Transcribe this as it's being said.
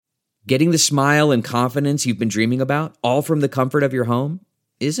Getting the smile and confidence you've been dreaming about, all from the comfort of your home,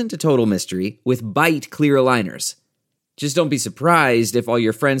 isn't a total mystery with Bite clear aligners. Just don't be surprised if all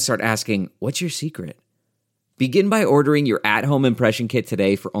your friends start asking, "What's your secret?" Begin by ordering your at-home impression kit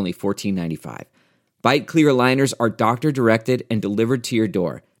today for only $14.95. Bite clear aligners are doctor-directed and delivered to your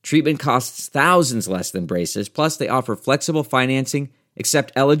door. Treatment costs thousands less than braces, plus they offer flexible financing,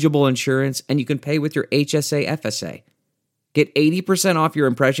 accept eligible insurance, and you can pay with your HSA FSA. Get 80% off your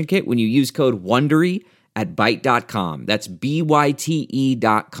impression kit when you use code WONDERY at Byte.com. That's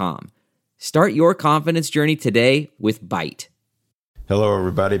BYTE.com. Start your confidence journey today with Byte. Hello,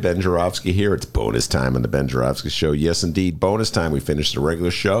 everybody. Ben Joravsky here. It's bonus time on the Ben Joravsky Show. Yes, indeed, bonus time. We finished the regular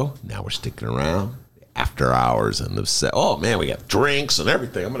show. Now we're sticking around. After hours and the set. Oh, man, we got drinks and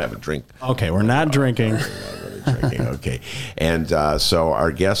everything. I'm going to have a drink. Okay, we're not drinking. Okay. And so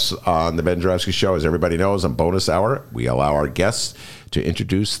our guests on the Ben Joravsky Show, as everybody knows, on bonus hour, we allow our guests to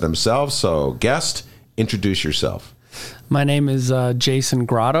introduce themselves. So, guest, introduce yourself. My name is Jason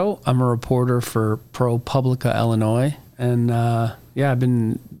Grotto. I'm a reporter for ProPublica Illinois. And, I've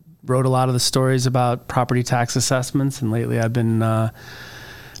wrote a lot of the stories about property tax assessments. And lately I've been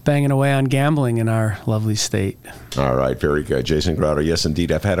banging away on gambling in our lovely state. All right, very good. Jason Grotto, yes,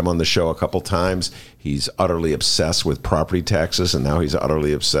 indeed. I've had him on the show a couple times. He's utterly obsessed with property taxes, and now he's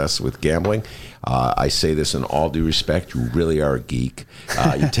utterly obsessed with gambling. I say this in all due respect. You really are a geek.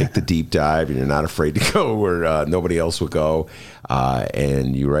 You take the deep dive, and you're not afraid to go where nobody else would go.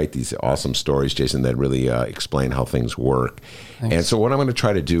 And you write these awesome stories, Jason, that really explain how things work. Thanks. And so what I'm going to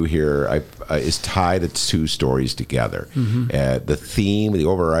try to do here is tie the two stories together. Mm-hmm. The theme, the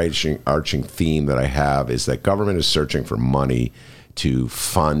overarching theme that I have is that government is searching for money to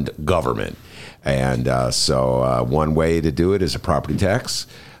fund government. And so one way to do it is a property tax.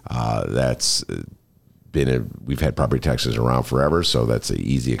 We've had property taxes around forever, so that's an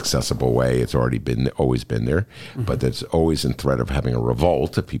easy, accessible way. It's always been there, mm-hmm. but that's always in threat of having a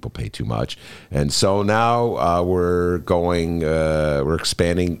revolt if people pay too much. And so now we're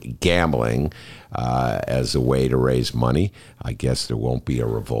expanding gambling as a way to raise money. I guess there won't be a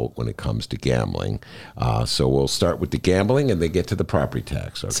revolt when it comes to gambling. So we'll start with the gambling and then get to the property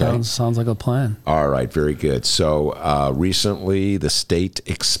tax. Okay? Sounds like a plan. All right, very good. So recently the state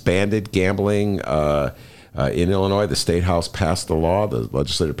expanded gambling in Illinois. The State House passed the law. The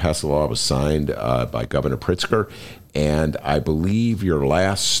legislature passed the law. It was signed by Governor Pritzker. And I believe your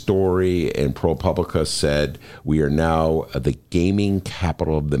last story in ProPublica said we are now the gaming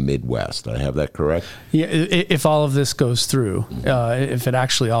capital of the Midwest. Did I have that correct? Yeah, if all of this goes through, if it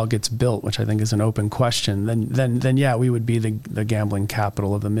actually all gets built, which I think is an open question, then yeah, we would be the gambling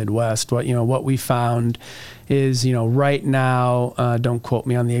capital of the Midwest. What we found is, right now, don't quote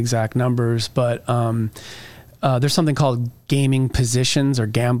me on the exact numbers, but there's something called gaming positions or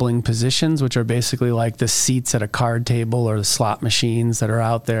gambling positions, which are basically like the seats at a card table or the slot machines that are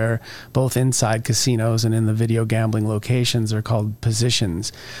out there, both inside casinos and in the video gambling locations. Are called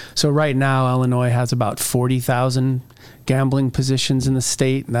positions. So right now, Illinois has about 40,000 gambling positions in the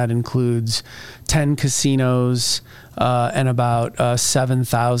state, and that includes 10 casinos and about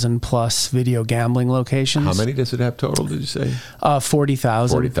 7,000 plus video gambling locations. How many does it have total, did you say?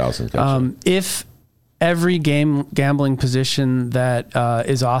 40,000. 40,000, gotcha. If every gambling position that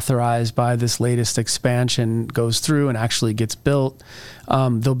is authorized by this latest expansion goes through and actually gets built,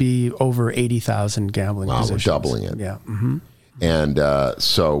 there'll be over 80,000 gambling positions. Wow, we're doubling it. Yeah. Mm-hmm. And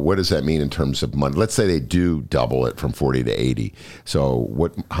so what does that mean in terms of money? Let's say they do double it from 40 to 80.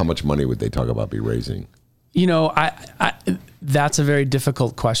 So how much money would they talk about be raising? That's a very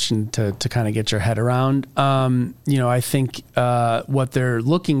difficult question to kind of get your head around. I think what they're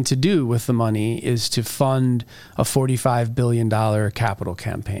looking to do with the money is to fund a $45 billion capital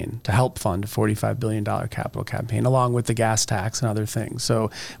campaign, to help fund a $45 billion capital campaign, along with the gas tax and other things. So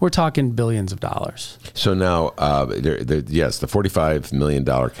we're talking billions of dollars. So now, yes, the $45 million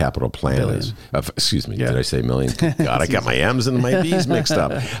capital plan is, excuse me, Did I say million? God, I got my M's and my B's mixed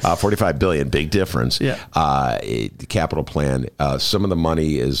up. $45 billion, big difference. Yeah. The capital plan, some of the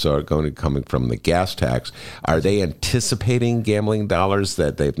money is going to be coming from the gas tax. Are they anticipating gambling dollars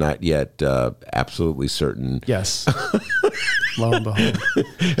that they've not yet absolutely certain? Yes. Lo and behold.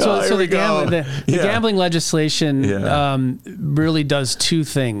 So the gambling legislation really does two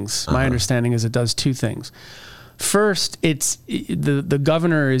things. My understanding is it does two things. First, it's the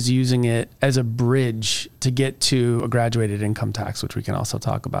governor is using it as a bridge to get to a graduated income tax, which we can also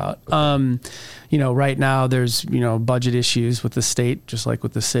talk about. Right now there's budget issues with the state, just like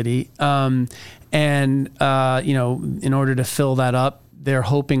with the city, and in order to fill that up, they're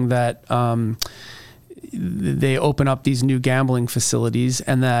hoping that they open up these new gambling facilities,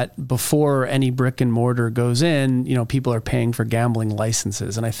 and that before any brick and mortar goes in, people are paying for gambling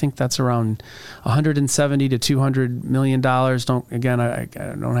licenses. And I think that's around $170 to $200 million. I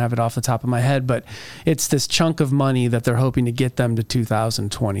don't have it off the top of my head, but it's this chunk of money that they're hoping to get them to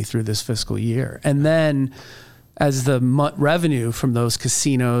 2020 through this fiscal year. And then as the revenue from those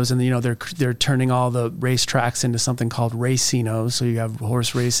casinos, and they're turning all the racetracks into something called racinos. So you have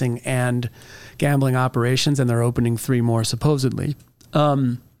horse racing and gambling operations, and they're opening 3 more supposedly.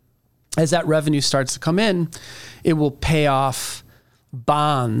 As that revenue starts to come in, it will pay off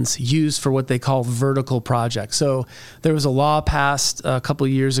bonds used for what they call vertical projects. So there was a law passed a couple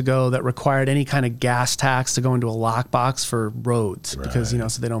of years ago that required any kind of gas tax to go into a lockbox for roads, because,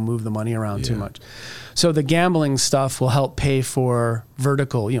 so they don't move the money around too much. So the gambling stuff will help pay for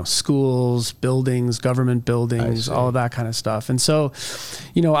vertical, schools, buildings, government buildings, all of that kind of stuff. And so,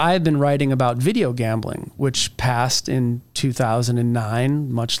 I had been writing about video gambling, which passed in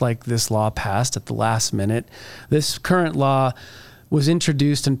 2009, much like this law passed at the last minute. This current law was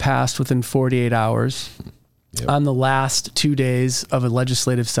introduced and passed within 48 hours on the last 2 days of a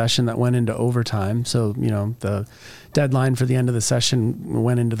legislative session that went into overtime. So, the deadline for the end of the session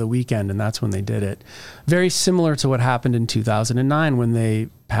went into the weekend, and that's when they did it. Very similar to what happened in 2009 when they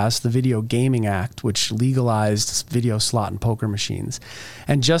passed the Video Gaming Act, which legalized video slot and poker machines.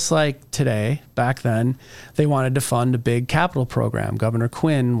 And just like today, back then, they wanted to fund a big capital program. Governor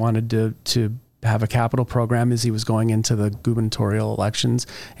Quinn wanted to have a capital program as he was going into the gubernatorial elections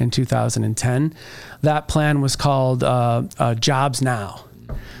in 2010. That plan was called Jobs Now.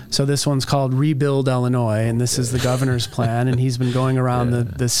 So this one's called Rebuild Illinois, and this is the governor's plan, and he's been going around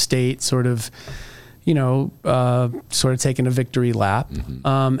the state sort of taking a victory lap.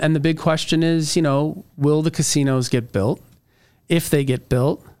 And the big question is, will the casinos get built? If they get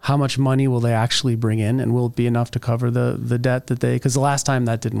built, how much money will they actually bring in, and will it be enough to cover the debt that because the last time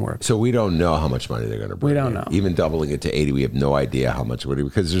that didn't work. So we don't know how much money they're going to bring in. We don't know. Even doubling it to 80, we have no idea how much,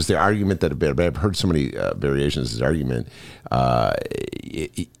 because there's the argument that I've heard so many variations of this argument.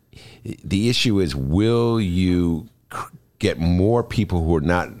 The issue is, will you get more people who are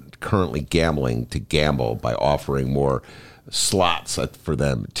not currently gambling to gamble by offering more slots for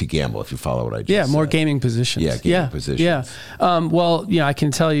them to gamble, if you follow what I just said? More gaming positions. Positions. Yeah. I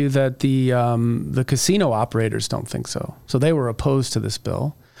can tell you that the casino operators don't think so. So they were opposed to this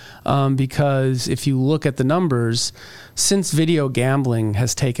bill because if you look at the numbers, since video gambling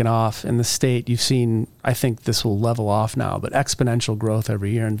has taken off in the state, you've seen, I think this will level off now, but exponential growth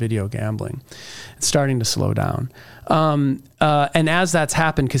every year in video gambling. It's starting to slow down. And as that's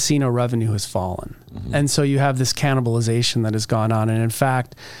happened, casino revenue has fallen. And so you have this cannibalization that has gone on. And in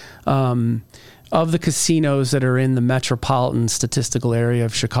fact, of the casinos that are in the metropolitan statistical area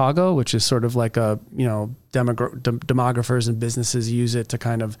of Chicago, which is sort of like demographers and businesses use it to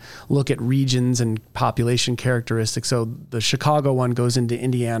kind of look at regions and population characteristics. So the Chicago one goes into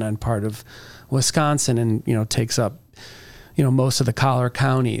Indiana and part of Wisconsin, and takes up most of the collar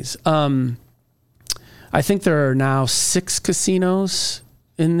counties. I think there are now 6 casinos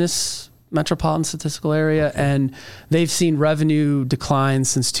in this metropolitan statistical area, and they've seen revenue decline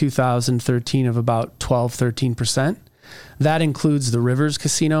since 2013 of about 12-13%. That includes the Rivers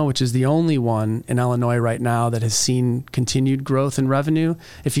Casino, which is the only one in Illinois right now that has seen continued growth in revenue.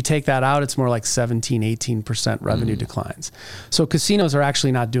 If you take that out, it's more like 17-18% revenue declines. So casinos are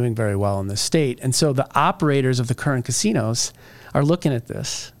actually not doing very well in this state. And so the operators of the current casinos are looking at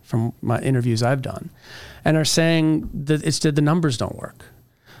this from my interviews I've done and are saying that the numbers don't work.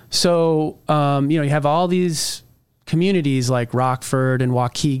 So, you have all these communities like Rockford and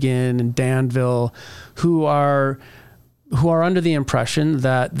Waukegan and Danville who are under the impression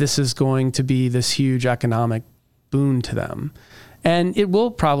that this is going to be this huge economic boon to them. And it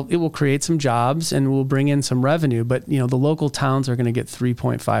will create some jobs and will bring in some revenue, but the local towns are going to get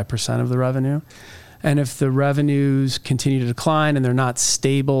 3.5% of the revenue. And if the revenues continue to decline and they're not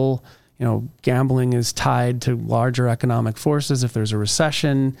stable, gambling is tied to larger economic forces. If there's a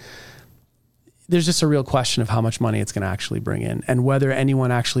recession, there's just a real question of how much money it's going to actually bring in and whether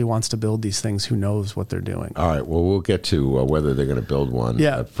anyone actually wants to build these things who knows what they're doing. All right. Well, we'll get to whether they're going to build one.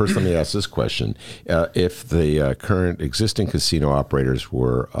 Yeah. First, let me ask this question. If the current existing casino operators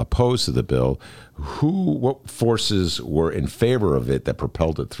were opposed to the bill, what forces were in favor of it that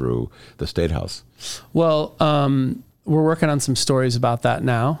propelled it through the State House? Well, we're working on some stories about that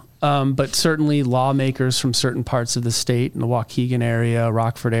now. But certainly lawmakers from certain parts of the state, in the Waukegan area,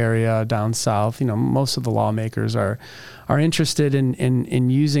 Rockford area, down south, most of the lawmakers are interested in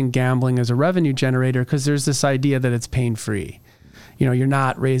using gambling as a revenue generator because there's this idea that it's pain-free. you're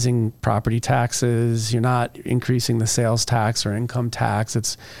not raising property taxes, you're not increasing the sales tax or income tax.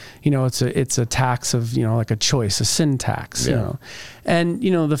 It's, it's a tax of, like a choice, a sin tax, And,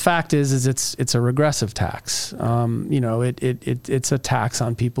 the fact is it's a regressive tax. It's a tax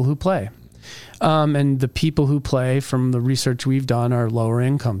on people who play. And the people who play, from the research we've done, are lower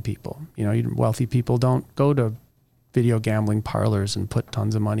income people. Wealthy people don't go to video gambling parlors and put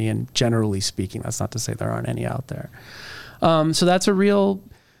tons of money in. Generally speaking, that's not to say there aren't any out there. So that's a real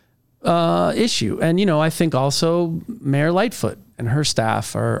issue. And, I think also Mayor Lightfoot and her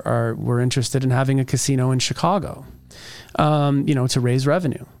staff were interested in having a casino in Chicago, to raise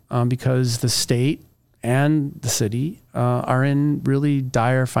revenue, because the state and the city are in really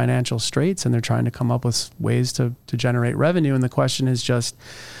dire financial straits, and they're trying to come up with ways to generate revenue. And the question is just,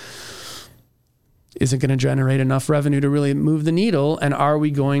 is it going to generate enough revenue to really move the needle? And are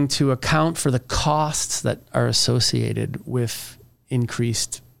we going to account for the costs that are associated with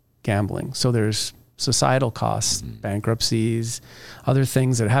increased gambling? So there's societal costs, bankruptcies, other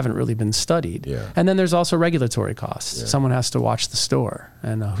things that haven't really been studied. Yeah. And then there's also regulatory costs. Yeah. Someone has to watch the store,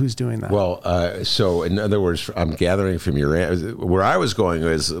 and who's doing that? Well, so in other words, I'm gathering from your where I was going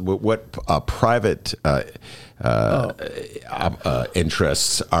is what private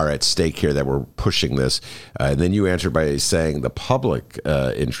interests are at stake here that we're pushing this. And then you answered by saying the public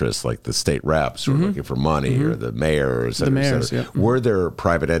interests, like the state reps who are looking for money, or the mayor, et cetera, et cetera. Yeah. Were there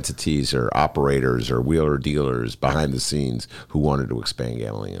private entities or operators or wheeler dealers behind the scenes who wanted to expand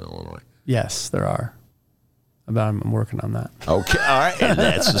gambling in Illinois? Yes, there are. I'm working on that. Okay, all right, and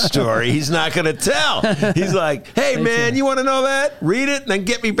that's the story he's not going to tell. He's like, hey, man, you want to know that? Read it, and then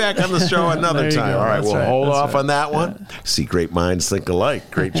get me back on the show another time. All right, we'll hold off on that one. See, great minds think alike.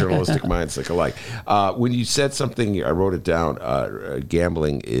 Great journalistic minds think alike. When you said something, I wrote it down,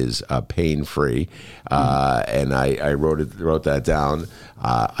 gambling is pain-free, and I wrote that down.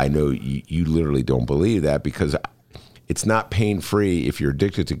 I know you literally don't believe that, because it's not pain-free if you're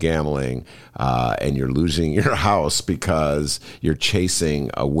addicted to gambling and you're losing your house because you're chasing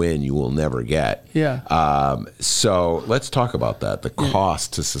a win you will never get. Yeah. So let's talk about that, the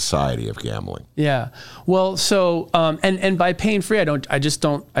cost to society of gambling. Yeah. Well, so and by pain-free, I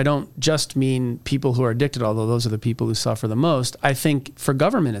don't just mean people who are addicted, although those are the people who suffer the most. I think for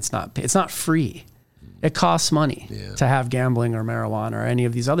government, it's not free. It costs money to have gambling or marijuana or any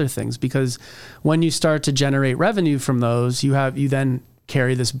of these other things, because when you start to generate revenue from those, you then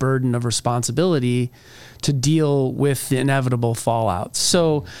carry this burden of responsibility to deal with the inevitable fallout.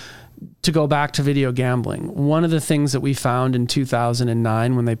 So to go back to video gambling, one of the things that we found in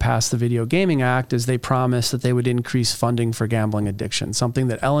 2009 when they passed the Video Gaming Act is they promised that they would increase funding for gambling addiction, something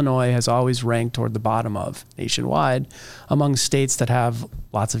that Illinois has always ranked toward the bottom of nationwide among states that have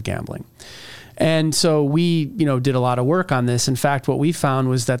lots of gambling. And so we, did a lot of work on this. In fact, what we found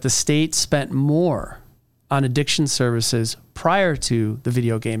was that the state spent more on addiction services prior to the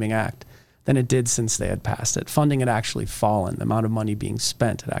Video Gaming Act than it did since they had passed it. Funding had actually fallen. The amount of money being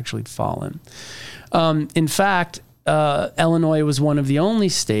spent had actually fallen. In fact, Illinois was one of the only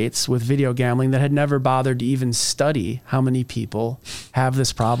states with video gambling that had never bothered to even study how many people have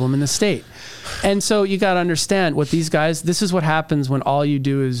this problem in the state. And so you got to understand what these guys, this is what happens when all you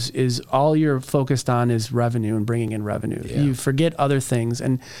do is all you're focused on is revenue and bringing in revenue. Yeah. You forget other things.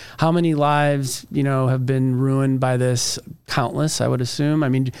 And how many lives, have been ruined by this? Countless, I would assume. I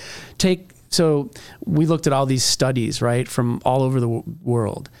mean, so we looked at all these studies, right, from all over the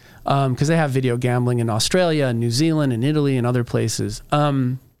world. Because they have video gambling in Australia and New Zealand and Italy and other places.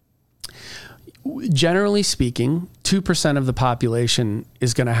 Generally speaking, 2% of the population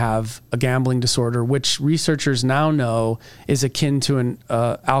is going to have a gambling disorder, which researchers now know is akin to an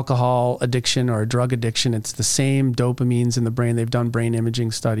alcohol addiction or a drug addiction. It's the same dopamines in the brain. They've done brain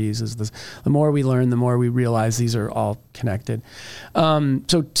imaging studies. The more we learn, the more we realize these are all connected.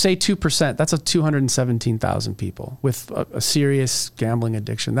 So say 2%, that's 217,000 people with a serious gambling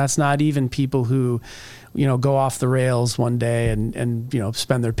addiction. That's not even people who go off the rails one day and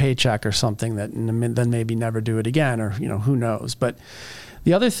spend their paycheck or something that then maybe never do it again, or who knows. But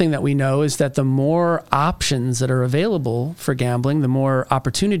the other thing that we know is that the more options that are available for gambling, the more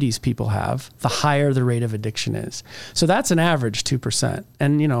opportunities people have, the higher the rate of addiction is. So that's an average 2%.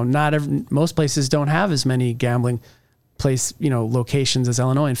 And most places don't have as many gambling locations as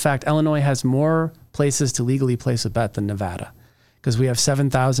Illinois. In fact, Illinois has more places to legally place a bet than Nevada, because we have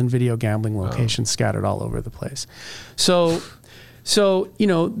 7,000 video gambling locations scattered all over the place. So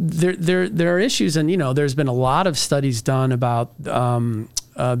there are issues, and there's been a lot of studies done about the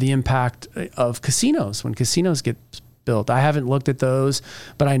impact of casinos when casinos get built. I haven't looked at those,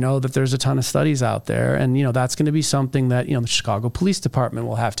 but I know that there's a ton of studies out there. And, that's going to be something that, the Chicago Police Department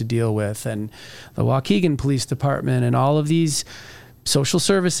will have to deal with, and the Waukegan Police Department, and all of these social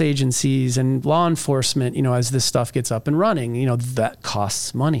service agencies and law enforcement, as this stuff gets up and running, that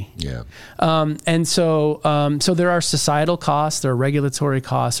costs money. Yeah. And so there are societal costs, there are regulatory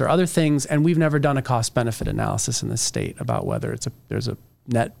costs, there are other things, and we've never done a cost benefit analysis in this state about whether there's a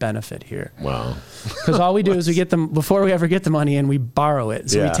net benefit here. Wow. Because all we do is we get them before we ever get the money in, we borrow it.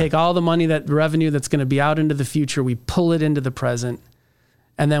 So we take all the money, that revenue that's going to be out into the future, we pull it into the present,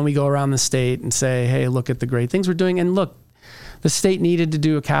 and then we go around the state and say, hey, look at the great things we're doing. And look, the state needed to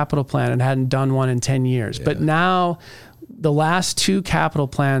do a capital plan and hadn't done one in 10 years. Yeah. But now the last 2 capital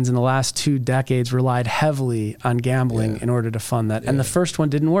plans in the last 2 decades relied heavily on gambling in order to fund that. And the first one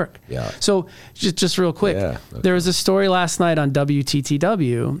didn't work. Yeah. So just real quick, there was a story last night on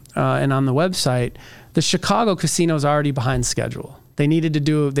WTTW and on the website. The Chicago casino's already behind schedule. They need to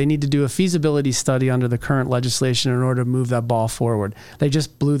do a feasibility study under the current legislation in order to move that ball forward. They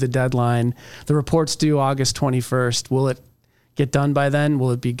just blew the deadline. The report's due August 21st. Will it get done by then?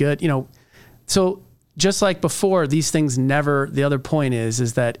 Will it be good? So just like before, these things never, the other point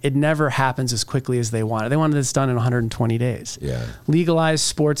is that it never happens as quickly as they want it. They wanted this done in 120 days. Yeah. Legalize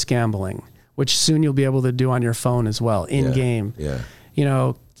sports gambling, which soon you'll be able to do on your phone as well, in game.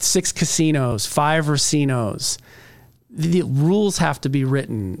 Yeah. 6 casinos, 5 racinos. The rules have to be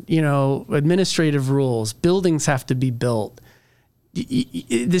written, administrative rules, buildings have to be built.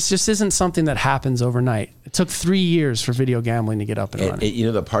 This just isn't something that happens overnight. It took 3 years for video gambling to get up and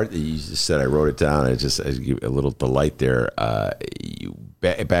running. The part that you just said, I wrote it down. I give a little delight there.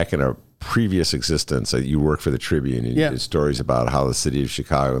 Back in a previous existence, you worked for the Tribune, and you did stories about how the city of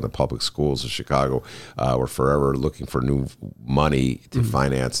Chicago and the public schools of Chicago were forever looking for new money to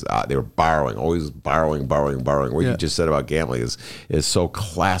finance. They were always borrowing. What you just said about gambling is so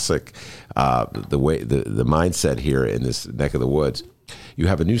classic. The way the mindset here in this neck of the woods. You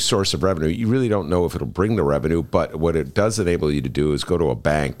have a new source of revenue. You really don't know if it'll bring the revenue, but what it does enable you to do is go to a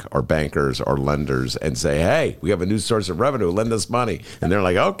bank or bankers or lenders and say, hey, we have a new source of revenue, lend us money. And they're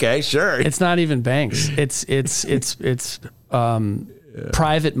like, okay, sure. It's not even banks. It's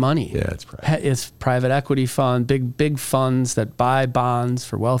private money. Yeah, it's private. It's private equity fund, big funds that buy bonds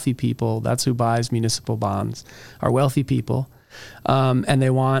for wealthy people. That's who buys municipal bonds, are wealthy people. And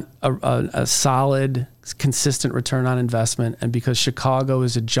they want a solid, consistent return on investment. And because Chicago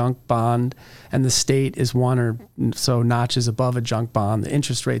is a junk bond and the state is one or so notches above a junk bond, the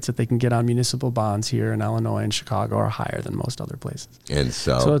interest rates that they can get on municipal bonds here in Illinois and Chicago are higher than most other places. And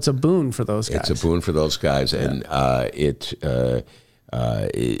so it's a boon for those guys. It's a boon for those guys. And it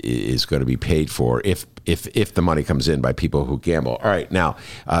is going to be paid for if the money comes in by people who gamble. All right. Now,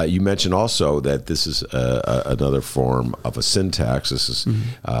 you mentioned also that this is another form of a sin tax. This is,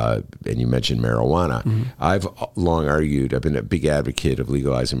 and you mentioned marijuana. I've long argued, I've been a big advocate of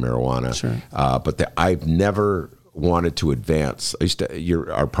legalizing marijuana, but I've never wanted to advance.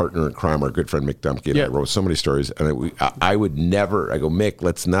 You're our partner in crime, our good friend Mick Dumpke, and I wrote so many stories, and I would never, I go, Mick,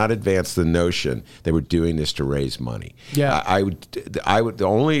 let's not advance the notion that we're doing this to raise money. Yeah. I would, the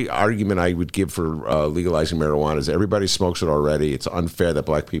only argument I would give for legalizing marijuana is everybody smokes it already. It's unfair that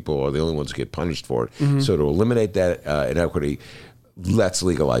black people are the only ones who get punished for it. So to eliminate that inequity, let's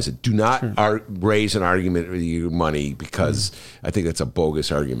legalize it. Do not raise an argument with your money, because I think that's a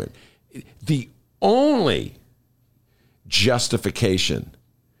bogus argument. The only justification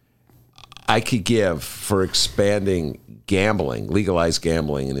I could give for expanding gambling, legalized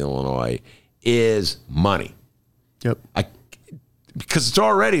gambling in Illinois, is money. Yep. Because it's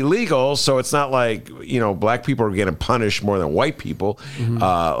already legal, so it's not like, black people are getting punished more than white people,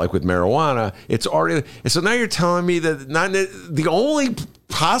 like with marijuana. It's already, so now you're telling me that the only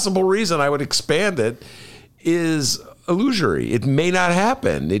possible reason I would expand it is illusory. It may not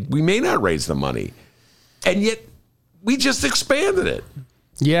happen. We may not raise the money, and yet we just expanded it.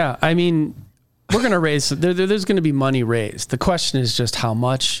 Yeah, I mean, we're going to raise, there's going to be money raised. The question is just how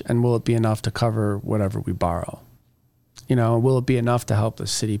much, and will it be enough to cover whatever we borrow? Will it be enough to help the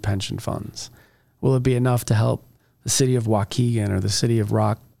city pension funds? Will it be enough to help the city of Waukegan or the city of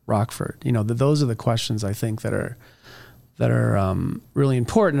Rockford? Those are the questions I think that are really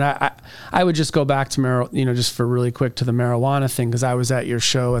important. I would just go back to just for really quick to the marijuana thing, because I was at your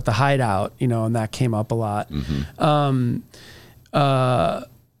show at the Hideout, and that came up a lot.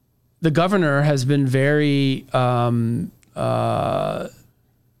 The governor has been very, on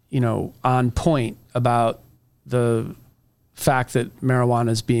point about the fact that marijuana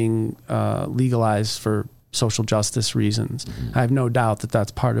is being legalized for social justice reasons. I have no doubt that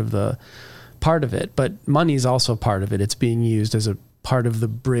that's part of the part of it, but money is also part of it. It's being used as a part of the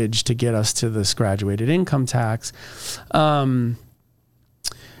bridge to get us to this graduated income tax. If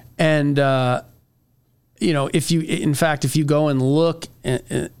you go and look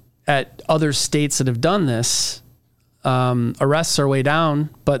at other states that have done this, arrests are way down,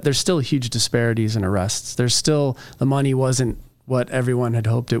 but there's still huge disparities in arrests. There's still, the money wasn't what everyone had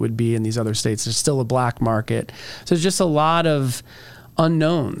hoped it would be in these other states. There's still a black market. So there's just a lot of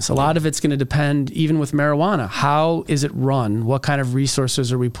unknowns. A lot of it's going to depend, even with marijuana. How is it run? What kind of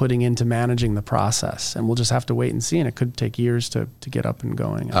resources are we putting into managing the process? And we'll just have to wait and see. And it could take years to get up and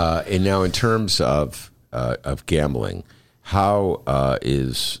going. And now, in terms of gambling, how how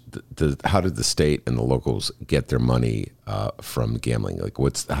did the state and the locals get their money from gambling? Like,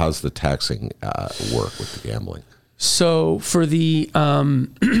 how's the taxing work with the gambling? So for the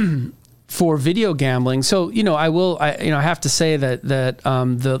for video gambling, so I have to say that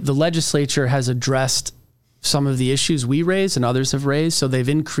the legislature has addressed some of the issues we raised and others have raised. So they've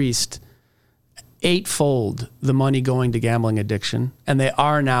increased 8-fold the money going to gambling addiction, and they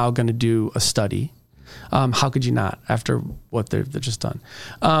are now going to do a study. How could you not, after what they've just done?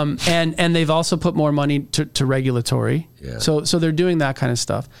 And they've also put more money to regulatory. Yeah. So they're doing that kind of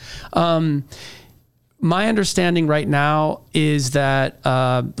stuff. My understanding right now is that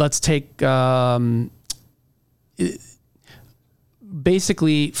let's take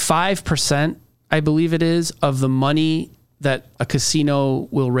basically 5%, I believe it is, of the money that a casino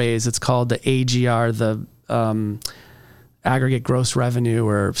will raise. It's called the AGR, the aggregate gross revenue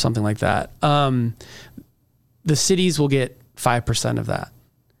or something like that. The cities will get 5% of that,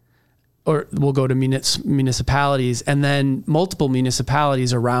 or will go to municipalities, and then multiple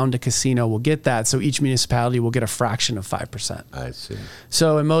municipalities around a casino will get that. So each municipality will get a fraction of 5%. I see.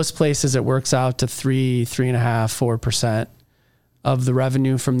 So in most places it works out to 3.5%, 4% of the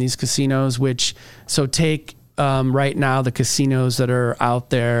revenue from these casinos, take right now the casinos that are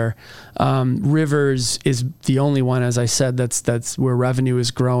out there. Rivers is the only one, as I said, that's where revenue is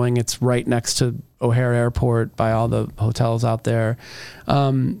growing. It's right next to O'Hare Airport by all the hotels out there.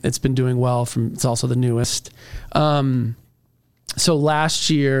 It's been doing well. It's also the newest. So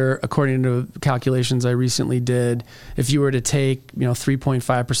last year, according to calculations I recently did, if you were to take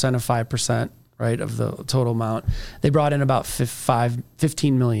 3.5% of 5%, right, of the total amount, they brought in about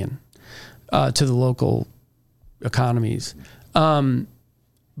 15 million to the local economies.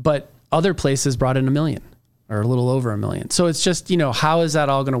 But other places brought in $1 million or a little over $1 million. So it's just, how is that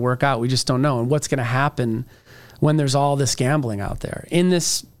all going to work out? We just don't know. And what's going to happen when there's all this gambling out there in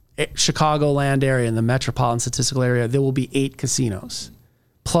this Chicagoland area, in the metropolitan statistical area? There will be 8 casinos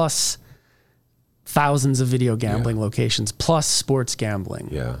plus thousands of video gambling locations plus sports gambling.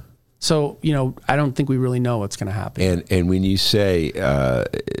 Yeah. So, I don't think we really know what's going to happen. And when you say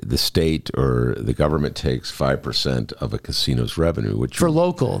the state or the government takes 5% of a casino's revenue, which for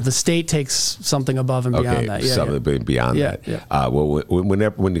local, the state takes something above and beyond that. Yeah, something beyond that. Yeah.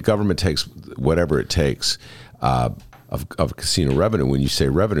 When the government takes whatever it takes of casino revenue, when you say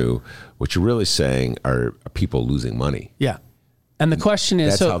revenue, what you're really saying are people losing money. Yeah. And the question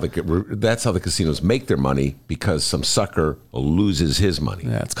is, that's how the casinos make their money, because some sucker loses his money.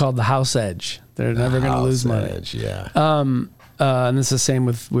 Yeah, it's called the house edge. They're never going to lose money. Edge, yeah. And this is the same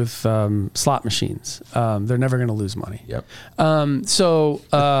with slot machines. They're never going to lose money. Yep.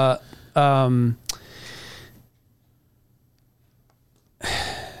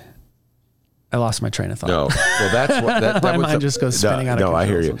 I lost my train of thought. No, well, that's what that my mind just goes spinning out of control. No, I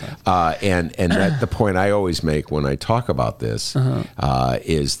hear you. And that the point I always make when I talk about this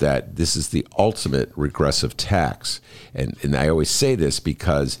is that this is the ultimate regressive tax, and I always say this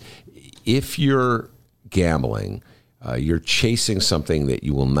because if you're gambling, you're chasing something that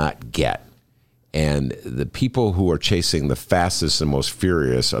you will not get. And the people who are chasing the fastest and most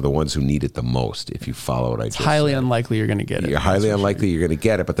furious are the ones who need it the most, if you follow what I just said. It's highly unlikely you're going to get it. You're highly unlikely you're going to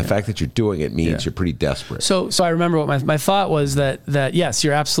get it, but the fact that you're doing it means you're pretty desperate. So I remember what my thought was that yes,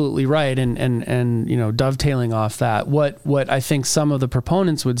 you're absolutely right, and dovetailing off that, what I think some of the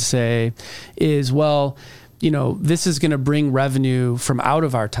proponents would say is, well, this is going to bring revenue from out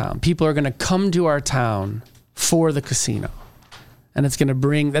of our town. People are going to come to our town for the casino. And it's going to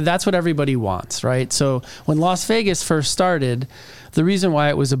bring, that's what everybody wants, right? So when Las Vegas first started, the reason why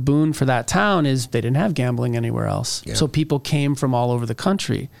it was a boon for that town is they didn't have gambling anywhere else. Yeah. So people came from all over the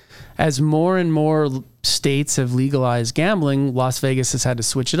country. As more and more states have legalized gambling, Las Vegas has had to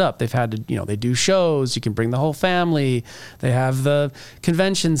switch it up. They've had to, they do shows, you can bring the whole family. They have the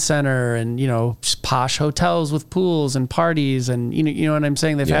convention center and, posh hotels with pools and parties. And, you know what I'm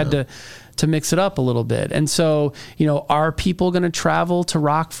saying? They've had to mix it up a little bit. And so, are people going to travel to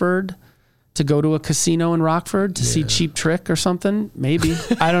Rockford to go to a casino in Rockford to see Cheap Trick or something? Maybe.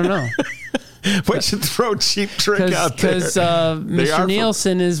 I don't know. Why should throw Cheap Trick out there? Because Mr.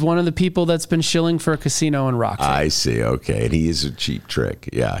 Nielsen is one of the people that's been shilling for a casino in Rockford. I see. Okay. And he is a Cheap Trick.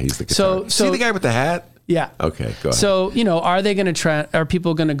 Yeah, he's the guitar. See the guy with the hat? Yeah. Okay, go ahead. So, are they going to are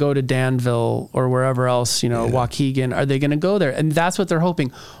people going to go to Danville or wherever else, Waukegan? Are they going to go there? And that's what they're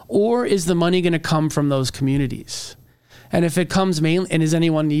hoping. Or is the money going to come from those communities? And if it comes mainly, and is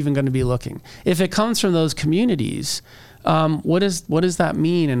anyone even going to be looking? If it comes from those communities, what does that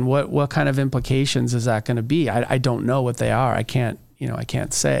mean, and what kind of implications is that going to be? I don't know what they are. I can't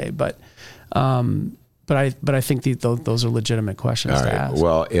say, but I think those are legitimate questions to ask.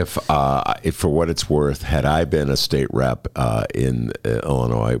 Well, if for what it's worth, had I been a state rep in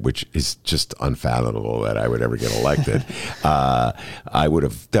Illinois, which is just unfathomable that I would ever get elected, I would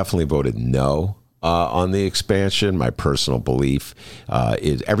have definitely voted no on the expansion. My personal belief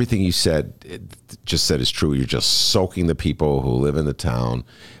is everything you said is true. You're just soaking the people who live in the town.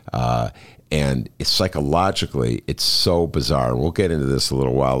 And psychologically, it's so bizarre. And we'll get into this a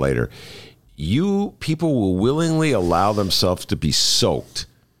little while later. People will willingly allow themselves to be soaked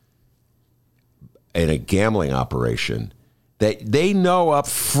in a gambling operation that they know up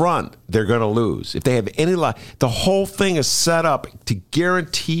front they're going to lose. If they have any the whole thing is set up to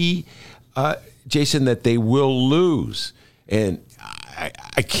guarantee, Jason, that they will lose. And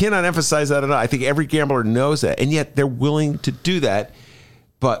I cannot emphasize that enough. I think every gambler knows that, and yet they're willing to do that.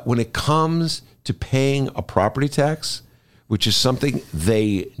 But when it comes to paying a property tax, which is something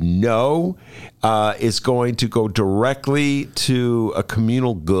they know is going to go directly to a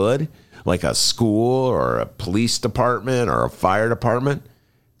communal good, like a school or a police department or a fire department,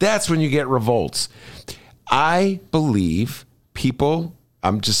 that's when you get revolts. I believe people,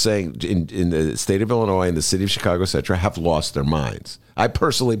 I'm just saying, in the state of Illinois and the city of Chicago, et cetera, have lost their minds. I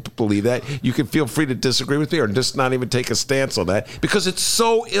personally believe that. You can feel free to disagree with me or just not even take a stance on that, because it's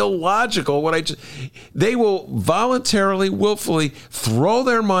so illogical. They will voluntarily, willfully throw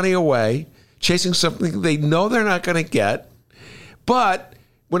their money away, chasing something they know they're not going to get. But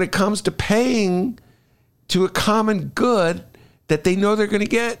when it comes to paying to a common good that they know they're going to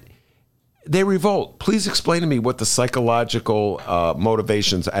get, they revolt. Please explain to me what the psychological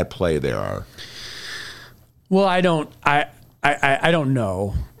motivations at play there are. Well, I don't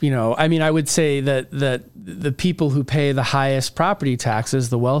know. I would say that the people who pay the highest property taxes,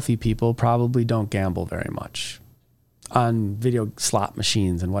 the wealthy people, probably don't gamble very much on video slot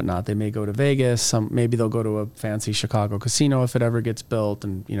machines and whatnot. They may go to Vegas. Maybe they'll go to a fancy Chicago casino if it ever gets built,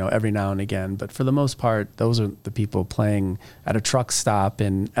 and every now and again. But for the most part, those are the people playing at a truck stop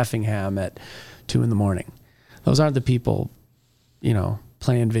in Effingham at 2 a.m. Those aren't the people,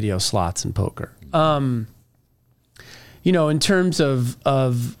 playing video slots and poker. In terms of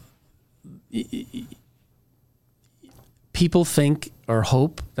people think or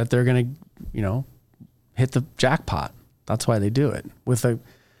hope that they're going to, hit the jackpot. That's why they do it. With the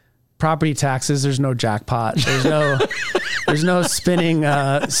property taxes, there's no jackpot. There's no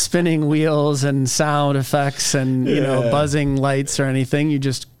spinning wheels and sound effects and, buzzing lights or anything. You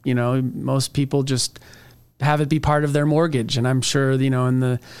just, most people just have it be part of their mortgage. And I'm sure,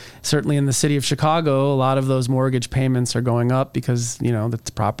 certainly in the city of Chicago, a lot of those mortgage payments are going up because,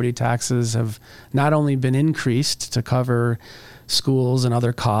 the property taxes have not only been increased to cover schools and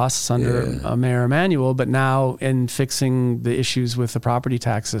other costs under Mayor Emanuel, but now in fixing the issues with the property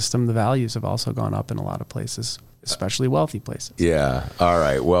tax system, the values have also gone up in a lot of places, especially wealthy places. Yeah. All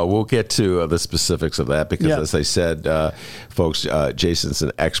right. Well, we'll get to the specifics of that because, as I said, folks, Jason's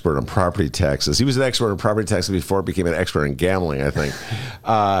an expert on property taxes. He was an expert on property taxes before he became an expert in gambling, I think.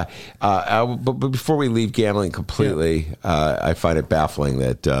 But before we leave gambling completely, I find it baffling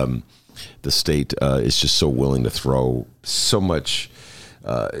that the state is just so willing to throw so much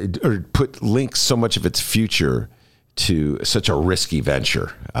or link so much of its future to such a risky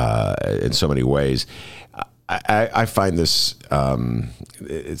venture in so many ways. I find this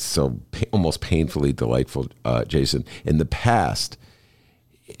it's so almost painfully delightful, Jason. In the past,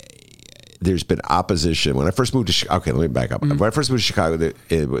 there's been opposition. When I first moved to Chicago, okay, let me back up. When I first moved to Chicago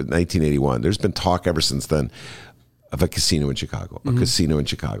in 1981, there's been talk ever since then of a casino in Chicago,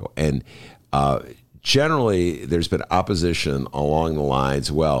 and generally there's been opposition along the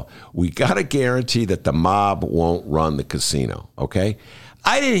lines, well, we got to guarantee that the mob won't run the casino, okay?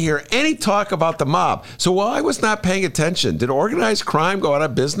 I didn't hear any talk about the mob. So while I was not paying attention, did organized crime go out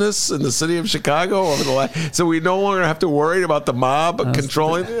of business in the city of Chicago over the last? So we no longer have to worry about the mob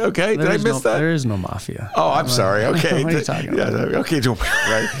controlling. Okay, did I miss that? There is no mafia. Oh, I'm sorry. Okay, what are you talking about? Okay,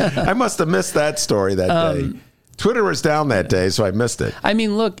 right. I must have missed that story that day. Twitter was down that day, so I missed it. I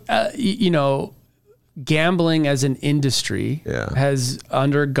mean, look, gambling as an industry has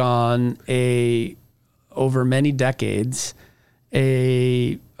undergone over many decades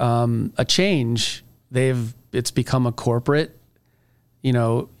a change. It's become a corporate,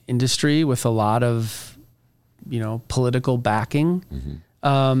 industry with a lot of, political backing.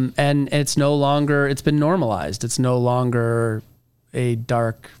 And it's been normalized. It's no longer a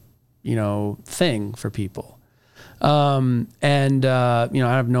dark, thing for people. I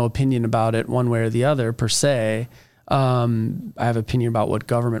have no opinion about it one way or the other per se. I have opinion about what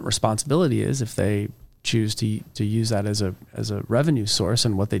government responsibility is if they choose to use that as a revenue source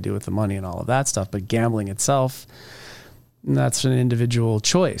and what they do with the money and all of that stuff. But gambling itself, that's an individual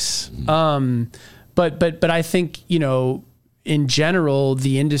choice. But I think, in general,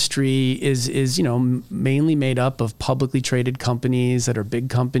 the industry is mainly made up of publicly traded companies that are big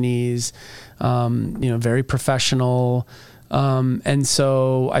companies, very professional. And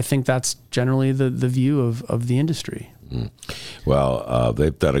so I think that's generally the view of the industry. Well,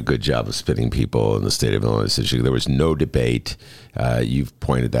 they've done a good job of spinning people in the state of Illinois. There was no debate. You've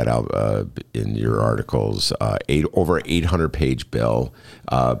pointed that out in your articles. Over 800-page bill.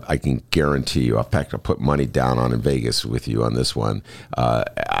 I can guarantee you. In fact, I'll put money down on in Vegas with you on this one.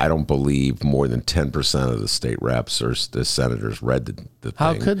 I don't believe more than 10% of the state reps or the senators read the thing.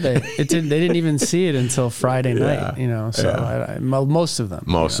 How could they? They didn't even see it until Friday night. So most of them.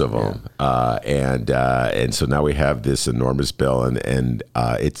 Most of them. And so now we have this enormous bill, and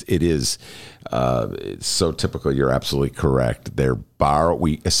it is it's so typical. You're absolutely correct.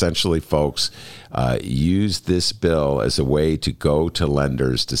 We essentially, folks, use this bill as a way to go to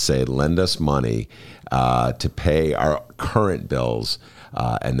lenders to say, lend us money to pay our current bills.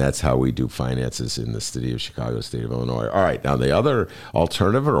 And that's how we do finances in the city of Chicago, state of Illinois. All right. Now, the other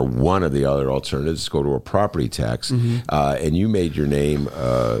alternative, or one of the other alternatives, is go to a property tax. And you made your name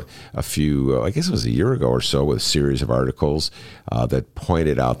I guess it was a year ago or so, with a series of articles that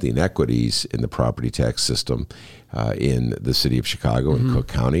pointed out the inequities in the property tax system in the city of Chicago and Cook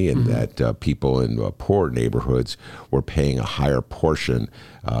County, and that people in poor neighborhoods were paying a higher portion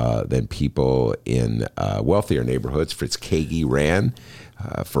than people in wealthier neighborhoods. Fritz Kagi ran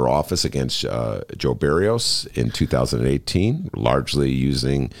for office against Joe Barrios in 2018, largely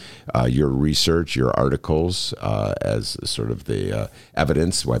using your research, your articles as sort of the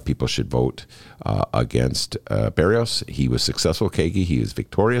evidence why people should vote against Barrios. He was successful, Kagi. He was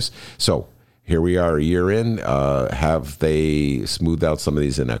victorious. So here we are a year in. Have they smoothed out some of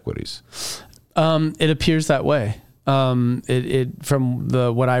these inequities? It appears that way. From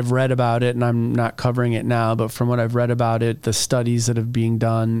what I've read about it, and I'm not covering it now, but from what I've read about it, the studies that are being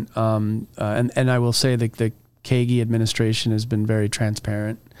done, and I will say that the Kagi administration has been very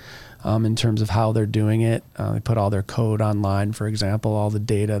transparent in terms of how they're doing it. They put all their code online, for example, all the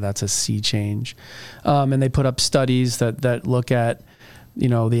data. That's a sea change, and they put up studies that look at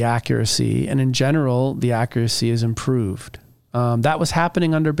the accuracy, and in general, the accuracy is improved. That was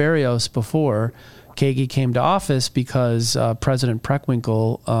happening under Barrios before Kagi came to office, because President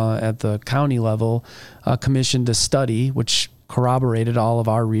Preckwinkle at the county level commissioned a study which corroborated all of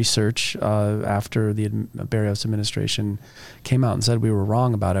our research after the Barrios administration came out and said we were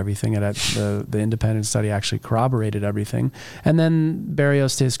wrong about everything. And the independent study actually corroborated everything. And then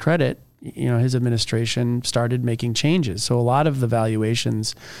Barrios, to his credit, his administration started making changes. So a lot of the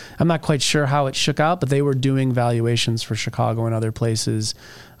valuations, I'm not quite sure how it shook out, but they were doing valuations for Chicago and other places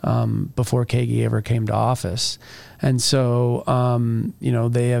before Kagi ever came to office. And so,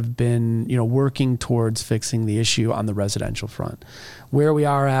 they have been, working towards fixing the issue on the residential front. Where we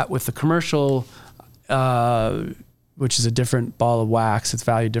are at with the commercial, which is a different ball of wax, it's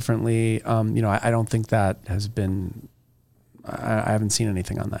valued differently. I don't think that has been, I haven't seen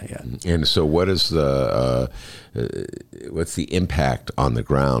anything on that yet. And so what is what's the impact on the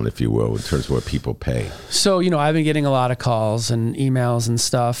ground, if you will, in terms of what people pay? So, I've been getting a lot of calls and emails and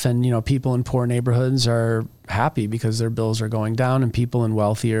stuff, and, people in poor neighborhoods are happy because their bills are going down, and people in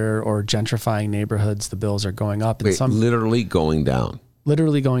wealthier or gentrifying neighborhoods, the bills are going up. Wait, literally going down?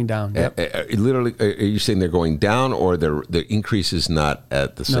 Literally going down. Yep. Literally, are you saying they're going down, or the increase is not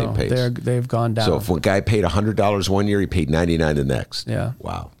at the same pace? They've gone down. So if a guy paid $100 one year, he paid $99 the next. Yeah.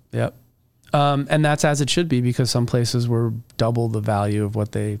 Wow. Yep. And that's as it should be, because some places were double the value of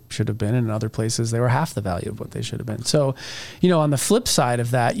what they should have been, and in other places they were half the value of what they should have been. So, on the flip side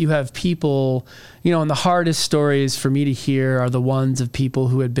of that, you have people, and the hardest stories for me to hear are the ones of people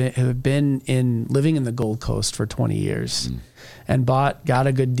who have been living in the Gold Coast for 20 years and got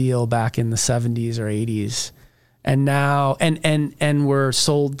a good deal back in the 70s or 80s. And now, and we're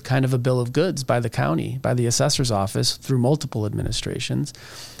sold kind of a bill of goods by the county, by the assessor's office through multiple administrations,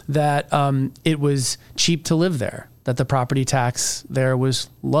 that it was cheap to live there, that the property tax there was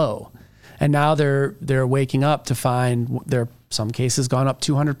low. And now they're waking up to find some cases gone up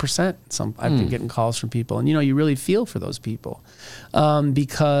 200%. I've been getting calls from people, and you really feel for those people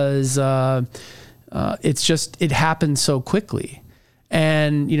because it's just, it happens so quickly.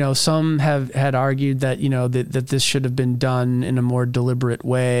 And, some had argued that, that this should have been done in a more deliberate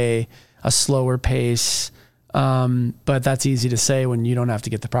way, a slower pace. But that's easy to say when you don't have to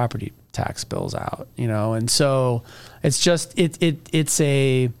get the property tax bills out, and so it's just, it's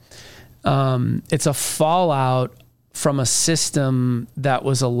a fallout from a system that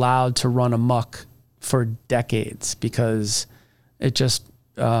was allowed to run amok for decades because it just,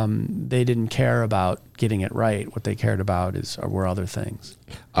 they didn't care about getting it right. What they cared about were other things.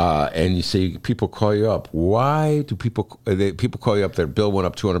 And you say people call you up. Why do people call you up? Their bill went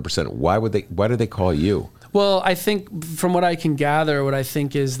up 200%. Why do they call you? Well, I think from what I can gather, what I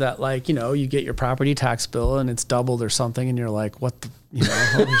think is that you get your property tax bill and it's doubled or something, and you're like, what the,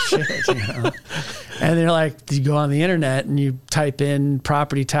 holy shit, And they're like, you go on the internet and you type in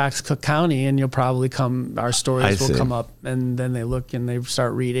property tax Cook County, and you'll probably our stories will come up, and then they look and they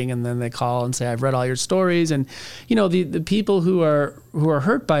start reading, and then they call and say, I've read all your stories. And, the people who are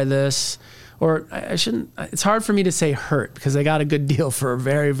hurt by this, or I shouldn't, it's hard for me to say hurt because they got a good deal for a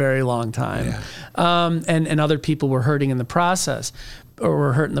very, very long time. Yeah. And other people were hurting in the process, or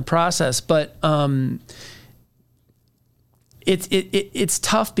were hurt in the process. But it's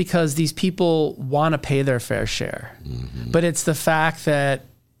tough because these people want to pay their fair share. Mm-hmm. But it's the fact that,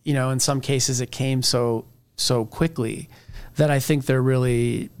 in some cases it came so quickly that I think they're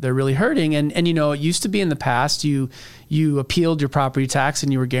really hurting. And it used to be in the past, you appealed your property tax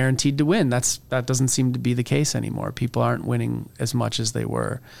and you were guaranteed to win. That doesn't seem to be the case anymore. People aren't winning as much as they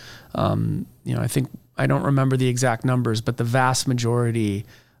were. I think, I don't remember the exact numbers, but the vast majority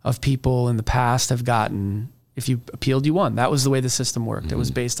of people in the past have gotten, if you appealed, you won. That was the way the system worked. Mm-hmm. It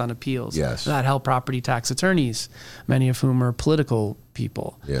was based on appeals. Yes. That helped property tax attorneys, many of whom are political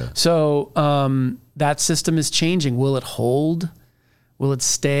people. Yeah. So that system is changing. Will it hold? Will it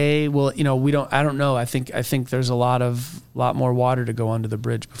stay? Well, I don't know. I think there's a lot more water to go under the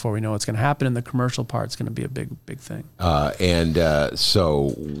bridge before we know what's going to happen. And the commercial part's going to be a big thing. So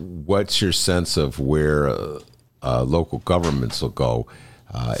what's your sense of where local governments will go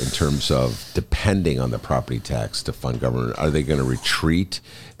in terms of depending on the property tax to fund government? Are they going to retreat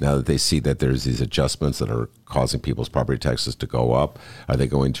now that they see that there's these adjustments that are causing people's property taxes to go up? Are they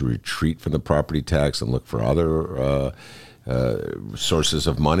going to retreat from the property tax and look for other sources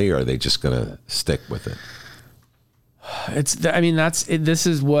of money, or are they just going to stick with it? This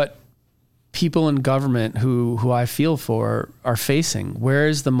is what people in government who I feel for are facing. Where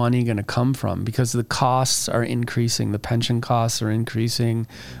is the money going to come from? Because the costs are increasing. The pension costs are increasing.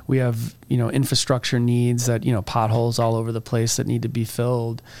 We have, infrastructure needs that, potholes all over the place that need to be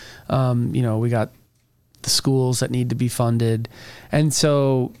filled. We got the schools that need to be funded. And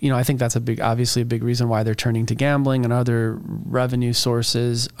so, I think that's obviously a big reason why they're turning to gambling and other revenue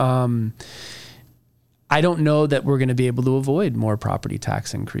sources. I don't know that we're going to be able to avoid more property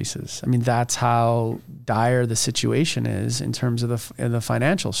tax increases. I mean, that's how dire the situation is in terms of the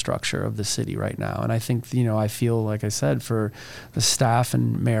financial structure of the city right now. And I think, I feel, like I said, for the staff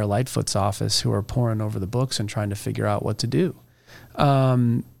and Mayor Lightfoot's office who are poring over the books and trying to figure out what to do.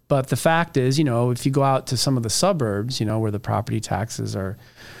 But the fact is, if you go out to some of the suburbs, where the property taxes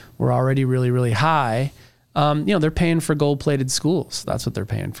were already really, really high, they're paying for gold-plated schools. That's what they're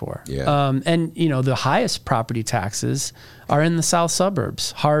paying for. Yeah. And the highest property taxes are in the south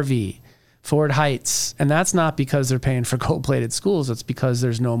suburbs, Harvey, Ford Heights. And that's not because they're paying for gold-plated schools. It's because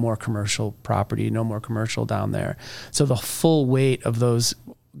there's no more commercial property, no more commercial down there. So the full weight of those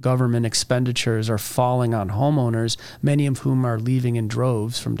government expenditures are falling on homeowners, many of whom are leaving in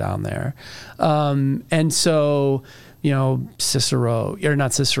droves from down there. And so... Cicero, or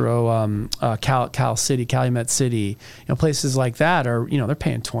not Cicero, Cal City, Calumet City, places like that are, they're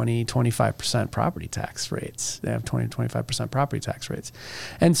paying 20-25% property tax rates. They have 20-25% property tax rates.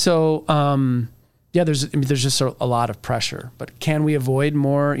 And so, there's just a lot of pressure. But can we avoid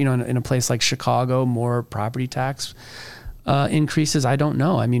more, in a place like Chicago, more property tax increases? I don't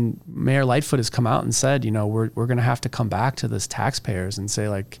know. I mean, Mayor Lightfoot has come out and said, we're going to have to come back to this taxpayers and say,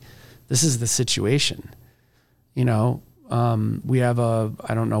 this is the situation. We have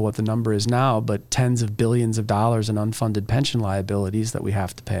I don't know what the number is now, but tens of billions of dollars in unfunded pension liabilities that we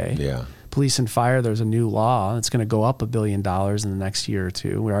have to pay. Yeah. police and fire, there's a new law. It's going to go up $1 billion in the next year or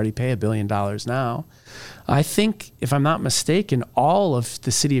two. We already pay $1 billion now. I think, if I'm not mistaken, all of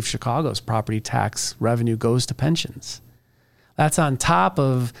the city of Chicago's property tax revenue goes to pensions. That's on top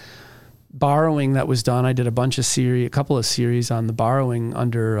of borrowing that was done. I did a couple of series on the borrowing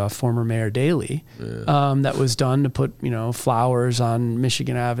under former Mayor Daley, that was done to put, flowers on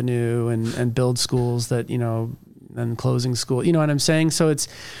Michigan Avenue and build schools that, and closing school. You know what I'm saying? So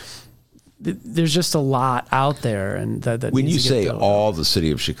there's just a lot out there, and that when you needs to get say built. all the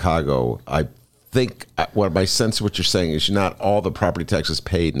city of Chicago, I think what my sense of what you're saying is not all the property taxes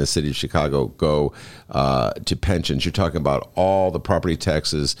paid in the city of Chicago go to pensions. You're talking about all the property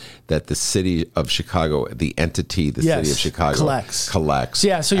taxes that the city of Chicago, the entity, the city of Chicago collects.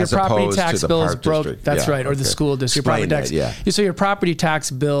 Yeah, so your property tax bill is broke. District. That's right, or the school district. Your property tax. So your property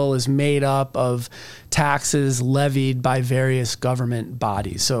tax bill is made up of taxes levied by various government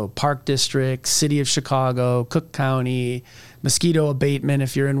bodies. So Park District, City of Chicago, Cook County, mosquito abatement,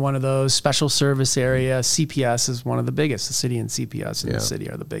 if you're in one of those, special service area. CPS is one of the biggest. The city and CPS in the city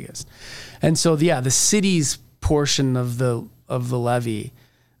are the biggest. And so, the city's portion of the levy,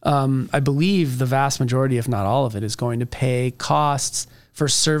 I believe the vast majority, if not all of it, is going to pay costs for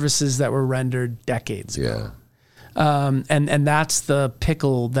services that were rendered decades ago. And that's the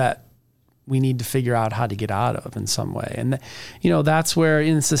pickle that we need to figure out how to get out of in some way. And, that's where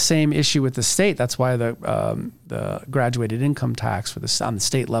it's the same issue with the state. That's why the graduated income tax on the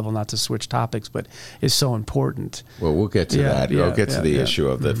state level, not to switch topics, but is so important. Well, we'll get to that. We'll get to the issue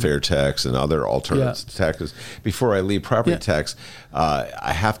of the fair tax and other alternative taxes. Before I leave property tax,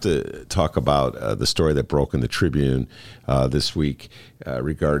 I have to talk about the story that broke in the Tribune this week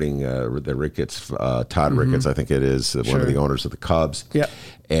regarding the Ricketts, Todd Ricketts, I think it is, one of the owners of the Cubs. Yeah.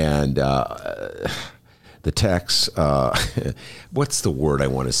 And the tax, what's the word I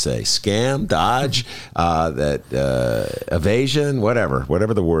want to say? Scam, dodge, evasion,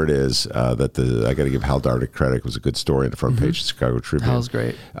 whatever the word is. I got to give Hal Dardick credit. It was a good story in the front page of the Chicago Tribune. Hal's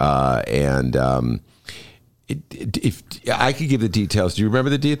great. If I could give the details, do you remember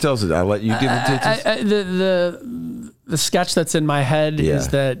the details? I'll let you give the details. The sketch that's in my head is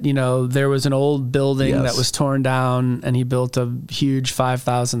that, there was an old building that was torn down, and he built a huge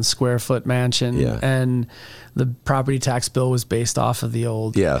 5,000 square foot mansion, and the property tax bill was based off of the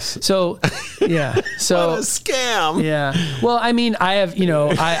old. Yes. So, So what a scam. Yeah. Well, I mean, I have,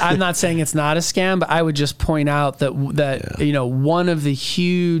 I'm not saying it's not a scam, but I would just point out that one of the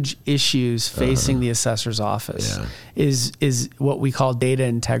huge issues facing the assessor's office is what we call data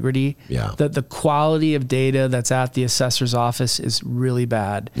integrity. Yeah. That the quality of data that's at the assessor's office is really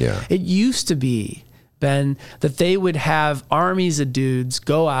bad. Yeah. It used to be, Ben, that they would have armies of dudes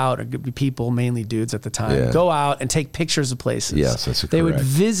go out, or people, mainly dudes at the time, go out and take pictures of places. Yes, that's correct. They would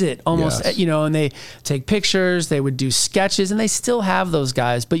visit almost, and they take pictures, they would do sketches, and they still have those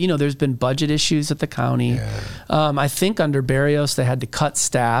guys. But, there's been budget issues at the county. Yeah. I think under Barrios, they had to cut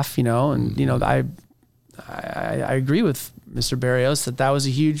staff, I agree with Mr. Barrios that was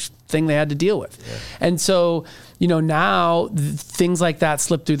a huge thing they had to deal with. Yeah. And so, now things like that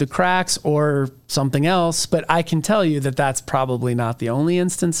slip through the cracks or something else, but I can tell you that that's probably not the only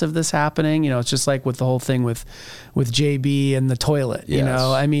instance of this happening. It's just like with the whole thing with JB and the toilet,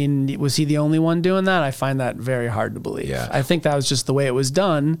 I mean, was he the only one doing that? I find that very hard to believe. Yeah. I think that was just the way it was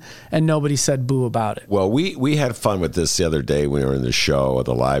done, and nobody said boo about it. Well, we had fun with this the other day when we were in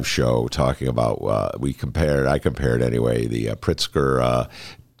the live show, talking about, I compared anyway, the Pritzker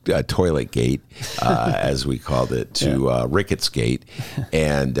toilet gate, as we called it, to Ricketts Gate.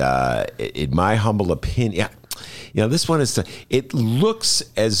 And in my humble opinion, this one is, it looks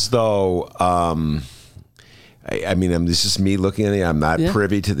as though, I mean, this is me looking at it. I'm not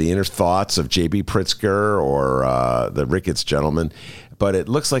privy to the inner thoughts of J.B. Pritzker or the Ricketts gentleman, but it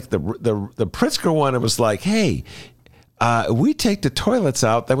looks like the Pritzker one, it was like, hey, we take the toilets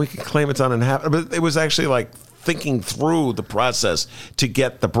out, then we can claim it's uninhabitable. But it was actually like thinking through the process to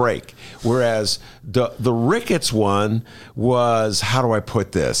get the break. Whereas the Ricketts one was, how do I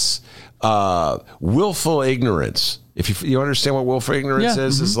put this? Willful ignorance. If you understand what willful ignorance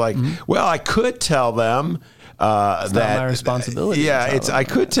is, it's like, well, I could tell them it's not my responsibility. Yeah, I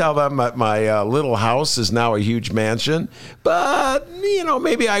could tell them my little house is now a huge mansion, but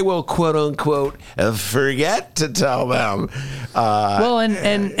maybe I will quote unquote forget to tell them. Well, and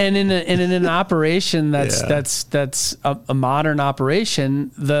in an operation that's a modern operation,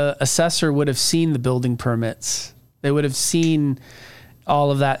 the assessor would have seen the building permits. They would have seen all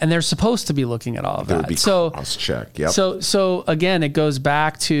of that, and they're supposed to be looking at all of that. So cross-check. Yep. So again, it goes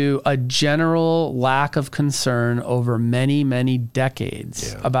back to a general lack of concern over many, many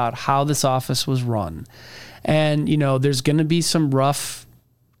decades about how this office was run. And, there's going to be some rough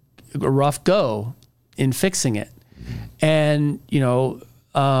go in fixing it. And, we're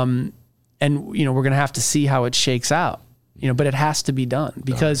going to have to see how it shakes out. But it has to be done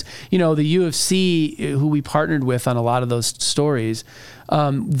because, the UFC, who we partnered with on a lot of those stories,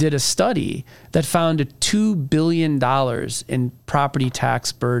 did a study that found a $2 billion in property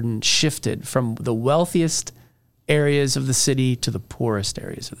tax burden shifted from the wealthiest areas of the city to the poorest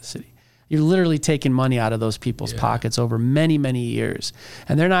areas of the city. You're literally taking money out of those people's pockets over many, many years.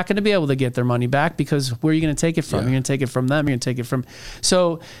 And they're not going to be able to get their money back because where are you going to take it from? You're going to take it from them. You're going to take it from...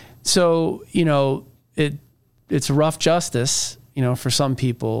 It's rough justice, for some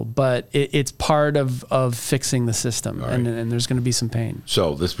people, but it's part of fixing the system, right. and there's going to be some pain.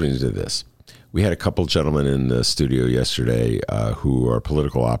 So this brings me to this. We had a couple gentlemen in the studio yesterday who are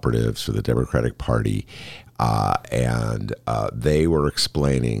political operatives for the Democratic Party, and they were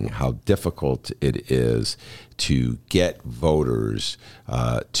explaining how difficult it is to get voters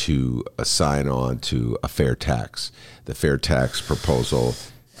to sign on to a fair tax. The fair tax proposal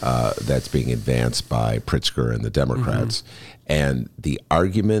that's being advanced by Pritzker and the Democrats. And the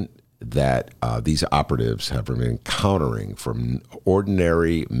argument that these operatives have been encountering from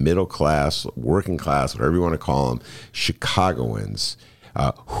ordinary, middle class, working class, whatever you want to call them, Chicagoans,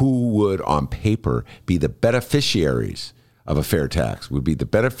 who would on paper be the beneficiaries of a fair tax, would be the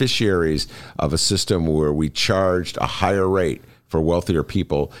beneficiaries of a system where we charged a higher rate for wealthier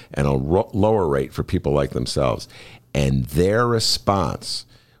people and a lower rate for people like themselves. And their response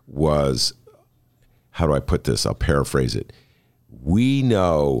was, how do I put this? I'll paraphrase it. We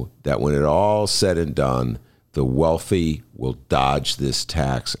know that when it all said and done, the wealthy will dodge this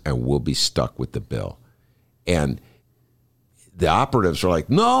tax and we'll be stuck with the bill. And the operatives are like,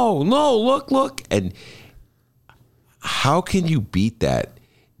 no, look. And how can you beat that?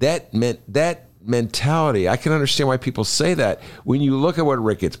 That mentality, I can understand why people say that. When you look at what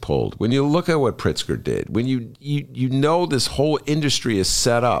Ricketts pulled, when you look at what Pritzker did, when you know this whole industry is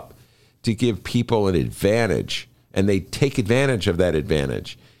set up to give people an advantage, and they take advantage of that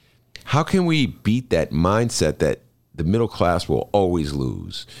advantage. How can we beat that mindset that the middle class will always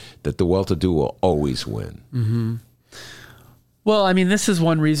lose, that the well-to-do will always win? Mm-hmm. Well, I mean, this is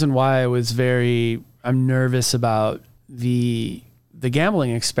one reason why I'm nervous about the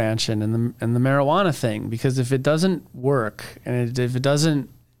gambling expansion and the marijuana thing, because if it doesn't work and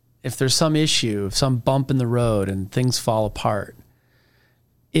if there's some issue, some bump in the road and things fall apart,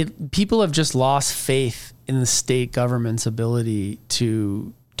 people have just lost faith in the state government's ability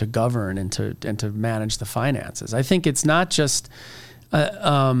to govern and to manage the finances. I think it's not just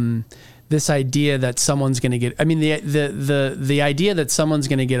this idea that someone's going to get. I mean, the idea that someone's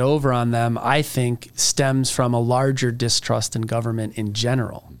going to get over on them, I think, stems from a larger distrust in government in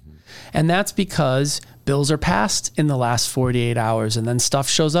general, and that's because bills are passed in the last 48 hours, and then stuff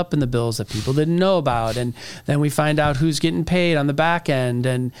shows up in the bills that people didn't know about, and then we find out who's getting paid on the back end,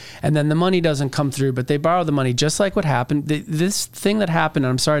 and then the money doesn't come through, but they borrow the money, just like what happened. This thing that happened, and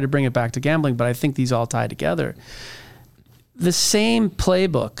I'm sorry to bring it back to gambling, but I think these all tie together. The same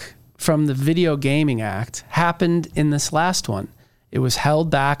playbook from the Video Gaming Act happened in this last one. It was held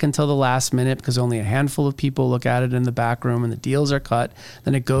back until the last minute because only a handful of people look at it in the back room, and the deals are cut.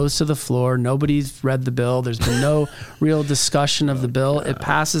 Then it goes to the floor. Nobody's read the bill. There's been no real discussion of the bill. It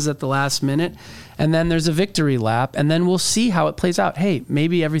passes at the last minute, and then there's a victory lap, and then we'll see how it plays out. Hey,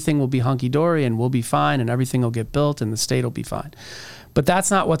 maybe everything will be hunky-dory and we'll be fine and everything will get built and the state will be fine. But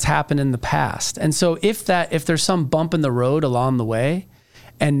that's not what's happened in the past. And so if there's some bump in the road along the way,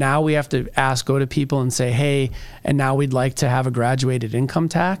 and now we have to go to people and say, hey, and now we'd like to have a graduated income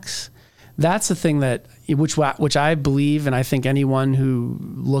tax. That's the thing which I believe, and I think anyone who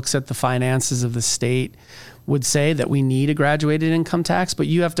looks at the finances of the state would say that we need a graduated income tax, but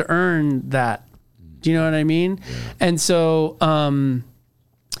you have to earn that. Do you know what I mean? Yeah. And so,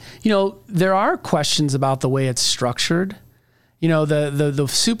 there are questions about the way it's structured. The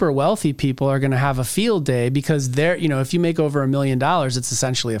super wealthy people are going to have a field day because if you make over $1 million, it's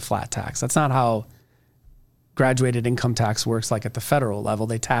essentially a flat tax. That's not how graduated income tax works. Like at the federal level,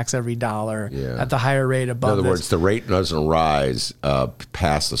 they tax every dollar at the higher rate above. In other words, the rate doesn't rise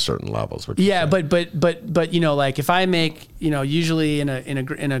past a certain levels. But like if I make, usually in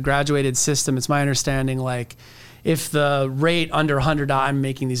a graduated system, it's my understanding, like if the rate under $100, I'm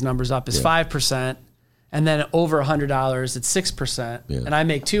making these numbers up, is 5%. and then over $100, it's 6%, and I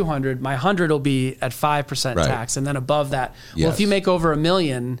make 200, my 100 will be at 5% tax, and then above that, well, if you make over $1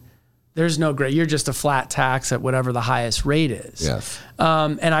 million, there's no grade. You're just a flat tax at whatever the highest rate is. Yes.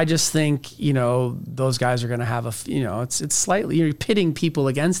 And I just think, those guys are going to have it's slightly, you're pitting people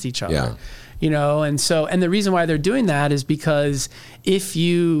against each other, and the reason why they're doing that is because if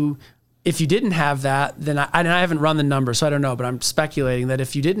you didn't have that, then I haven't run the number, so I don't know, but I'm speculating that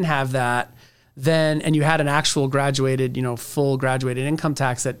if you didn't have that, and you had an actual graduated, full graduated income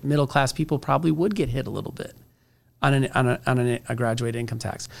tax, that middle class people probably would get hit a little bit on a graduated income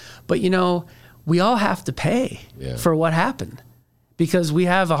tax. But we all have to pay for what happened, because we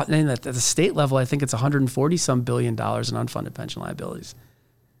have at the state level, I think it's $140 billion in unfunded pension liabilities.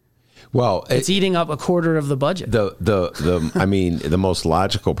 Well, it's eating up a quarter of the budget. I mean, the most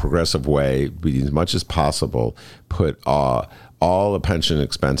logical, progressive way, be as much as possible, put all the pension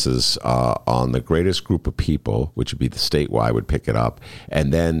expenses on the greatest group of people, which would be the statewide, would pick it up,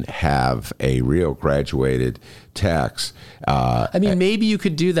 and then have a real graduated tax. Maybe you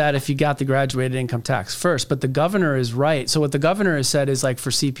could do that if you got the graduated income tax first, but the governor is right. So what the governor has said is, like,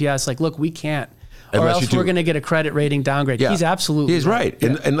 for CPS, look, we can't. Or else we're going to get a credit rating downgrade. He's absolutely right.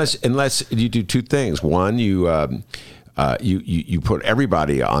 Yeah. Unless you do two things. One, you put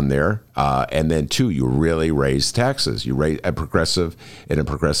everybody on there, and then two, you really raise taxes. You raise in a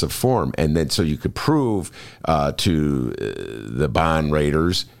progressive form, and then so you could prove to the bond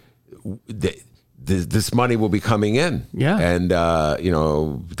raters that this money will be coming in. Yeah. And,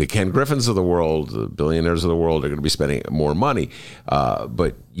 the Ken Griffins of the world, the billionaires of the world are going to be spending more money.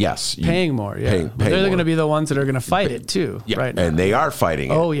 But yes. Paying more, yeah. They're going to be the ones that are going to fight it too, right now. And they are fighting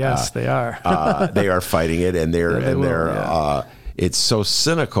it. Oh, yes, they are. They are fighting it, and it's so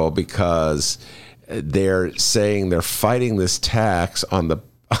cynical because they're saying they're fighting this tax on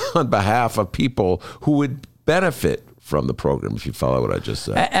behalf of people who would benefit from the program, if you follow what I just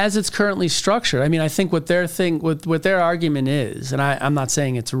said. As it's currently structured. I think what their argument is, and I'm not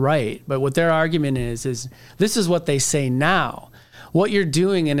saying it's right, but what their argument is this is what they say now. What you're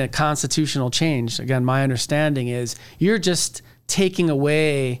doing in a constitutional change, again, my understanding is you're just taking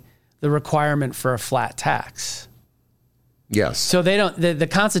away the requirement for a flat tax. Yes. So the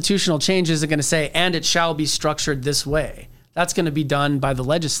constitutional change isn't going to say, and it shall be structured this way. That's going to be done by the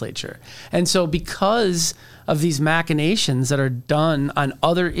legislature. And so because of these machinations that are done on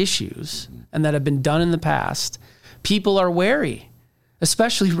other issues and that have been done in the past, people are wary,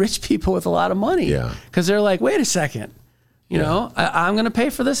 especially rich people with a lot of money. Yeah. Because they're like, wait a second, I'm going to pay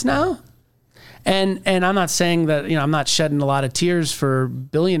for this now? And I'm not saying that, I'm not shedding a lot of tears for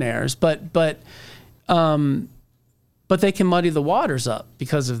billionaires, but they can muddy the waters up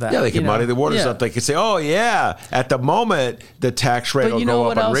because of that. Yeah, they can muddy the waters up. They can say, oh, yeah, at the moment, the tax rate will go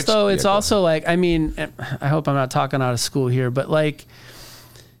up on rich. Though? It's also like, I hope I'm not talking out of school here, but like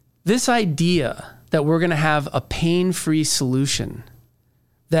this idea that we're going to have a pain-free solution,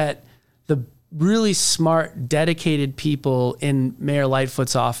 that the really smart, dedicated people in Mayor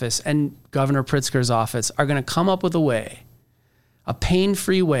Lightfoot's office and Governor Pritzker's office are going to come up with a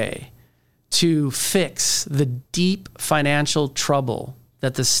pain-free way to fix the deep financial trouble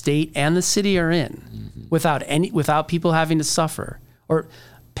that the state and the city are in, without people having to suffer or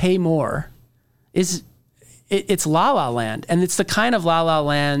pay more, it's La La Land. And it's the kind of La La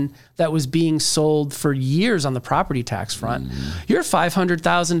Land that was being sold for years on the property tax front. Your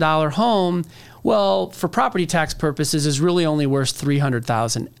 $500,000 home, well, for property tax purposes, is really only worth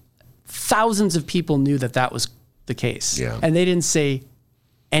 $300,000. Thousands of people knew that was the case. Yeah. And they didn't say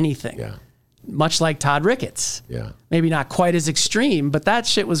anything. Yeah. Much like Todd Ricketts. Yeah. Maybe not quite as extreme, but that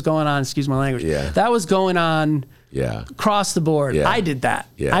shit was going on, excuse my language. Yeah. That was going on across the board. Yeah. I did that.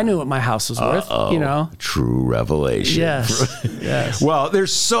 Yeah. I knew what my house was worth, True revelation. Yes. Yes. Well,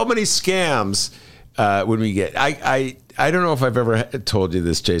 there's so many scams when we get... I don't know if I've ever told you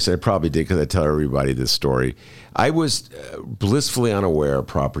this, Jason. I probably did because I tell everybody this story. I was blissfully unaware of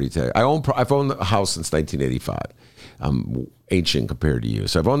property tax. I've owned a house since 1985. I'm ancient compared to you.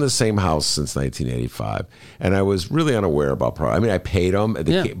 So I've owned the same house since 1985, and I was really unaware about property. I paid them,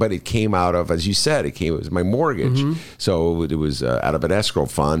 but it came out of, as you said, it was my mortgage. So it was out of an escrow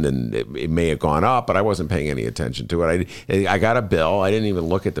fund, and it may have gone up, but I wasn't paying any attention to it. I got a bill. I didn't even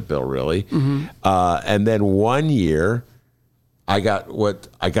look at the bill, really. And then one year, I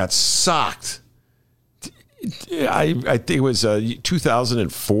got socked. I think it was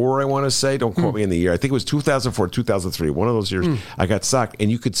 2004, I want to say. Don't quote me in the year. I think it was 2004, 2003, one of those years. I got socked.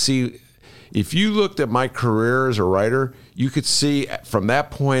 And you could see if you looked at my career as a writer, you could see from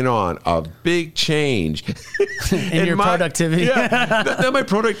that point on a big change in your productivity. Yeah, my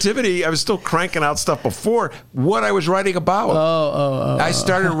productivity. I was still cranking out stuff before. What I was writing about. I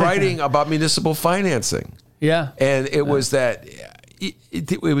started writing about municipal financing. Yeah, and it was that.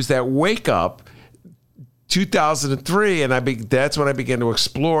 It was that wake up. 2003, and that's when I began to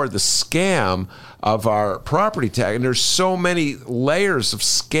explore the scam of our property tax. And there's so many layers of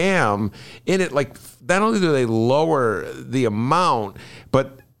scam in it. Like, not only do they lower the amount,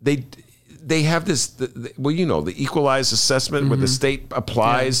 but they have this, the equalized assessment where the state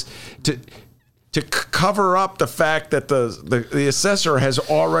applies to cover up the fact that the assessor has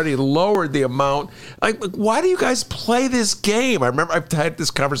already lowered the amount. Like, why do you guys play this game? I remember I've had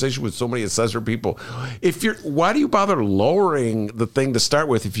this conversation with so many assessor people. Why do you bother lowering the thing to start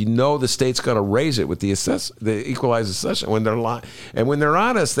with if you know the state's going to raise it with the equalized assessment when they're lying? And when they're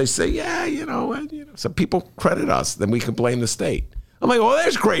honest, they say, some people credit us, then we can blame the state. I'm like, well,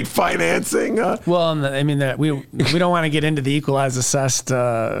 there's great financing. Well, I mean, we don't want to get into the equalized assessed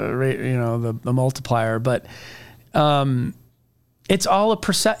rate, the multiplier, but it's all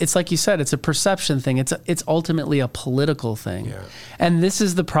it's like you said, it's a perception thing. It's ultimately a political thing, and this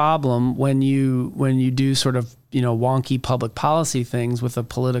is the problem when you do sort of wonky public policy things with a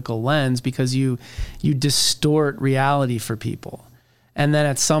political lens, because you distort reality for people. And then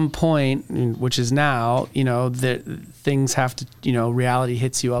at some point, which is now, things have to, reality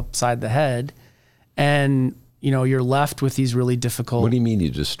hits you upside the head, and, you're left with these really difficult. What do you mean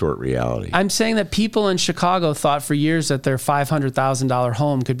you distort reality? I'm saying that people in Chicago thought for years that their $500,000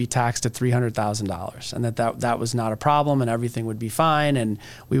 home could be taxed at $300,000, and that was not a problem, and everything would be fine, and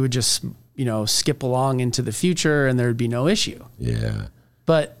we would just, skip along into the future, and there would be no issue. Yeah.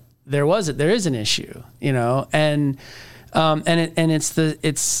 But there is an issue, and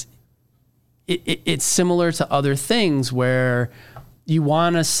it's similar to other things where you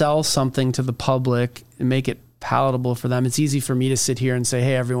want to sell something to the public and make it palatable for them. It's easy for me to sit here and say,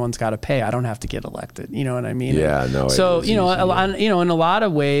 hey, everyone's got to pay. I don't have to get elected. You know what I mean? Yeah, no. So, in a lot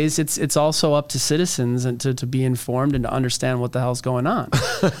of ways, it's also up to citizens and to be informed and to understand what the hell's going on.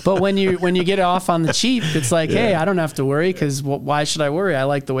 But when you get off on the cheap, it's like, hey, I don't have to worry, because why should I worry? I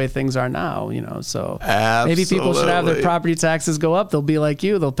like the way things are now, so Absolutely. Maybe people should have their property taxes go up. They'll be like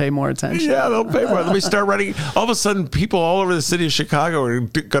you. They'll pay more attention. Yeah, they'll pay more. Let me start writing. All of a sudden, people all over the city of Chicago are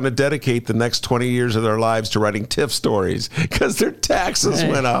going to dedicate the next 20 years of their lives to writing TIF stories because their taxes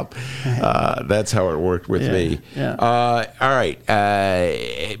went up. That's how it worked with me. Yeah. All right.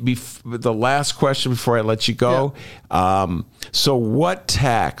 The last question before I let you go. Yeah. So what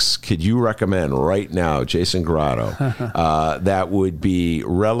tax could you recommend right now, Jason Grotto, that would be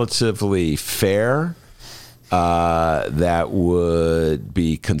relatively fair, that would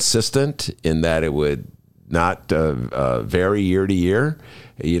be consistent in that it would not vary year to year,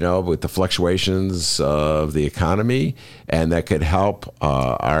 with the fluctuations of the economy, and that could help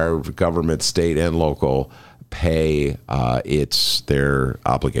our government, state and local, pay their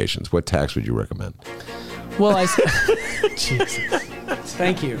obligations? What tax would you recommend? Well, Jesus.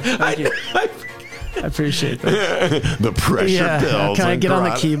 Thank you. I appreciate that. The pressure builds. Can I get on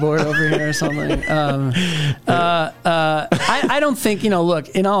the keyboard over here or something? I don't think, look,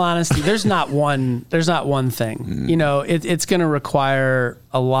 in all honesty, there's not one thing. It's going to require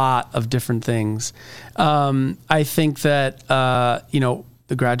a lot of different things. I think that,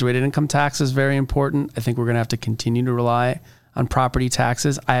 the graduated income tax is very important. I think we're going to have to continue to rely on property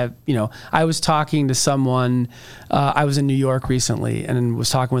taxes. I was talking to someone, I was in New York recently and was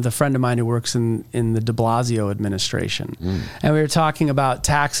talking with a friend of mine who works in the de Blasio administration. And we were talking about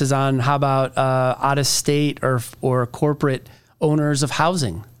taxes on, how about out of state or corporate owners of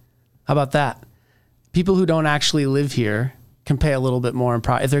housing? How about that? People who don't actually live here can pay a little bit more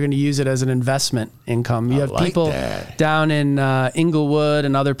if they're going to use it as an investment income. You have people down in Inglewood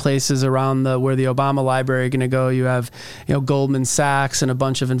and other places around where the Obama Library are going to go. You have, Goldman Sachs and a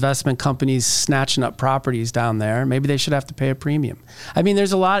bunch of investment companies snatching up properties down there. Maybe they should have to pay a premium. I mean,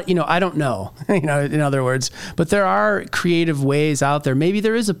 there's a lot, I don't know, in other words, but there are creative ways out there. Maybe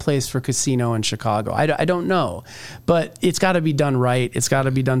there is a place for casino in Chicago. I don't know, but it's got to be done right. It's got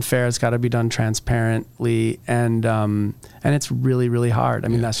to be done fair. It's got to be done transparently. And it's really, really hard. I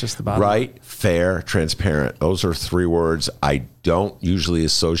mean, that's just the bottom line. Right, fair, transparent. Those are three words I don't usually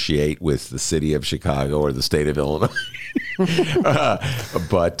associate with the city of Chicago or the state of Illinois.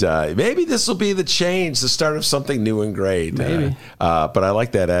 But maybe this will be the change, the start of something new and great. Maybe. But I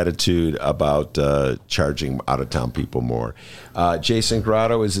like that attitude about charging out-of-town people more. Jason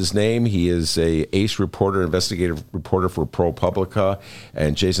Grotto is his name. He is a ace reporter, investigative reporter for ProPublica.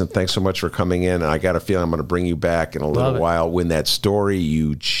 And Jason, thanks so much for coming in. I got a feeling I'm going to bring you back in a little while when that story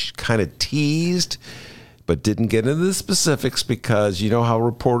you kind of teased but didn't get into the specifics because you know how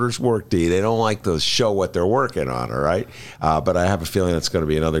reporters work, D. They don't like to show what they're working on, all right? But I have a feeling it's going to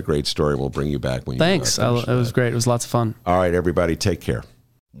be another great story. We'll bring you back when you Thanks. It was great. It was lots of fun. All right, everybody, take care.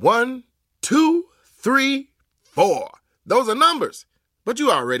 1, 2, 3, 4. Those are numbers. But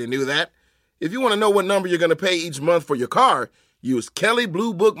you already knew that. If you want to know what number you're going to pay each month for your car, use Kelley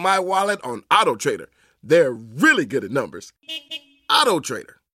Blue Book My Wallet on Auto Trader. They're really good at numbers. Auto Trader.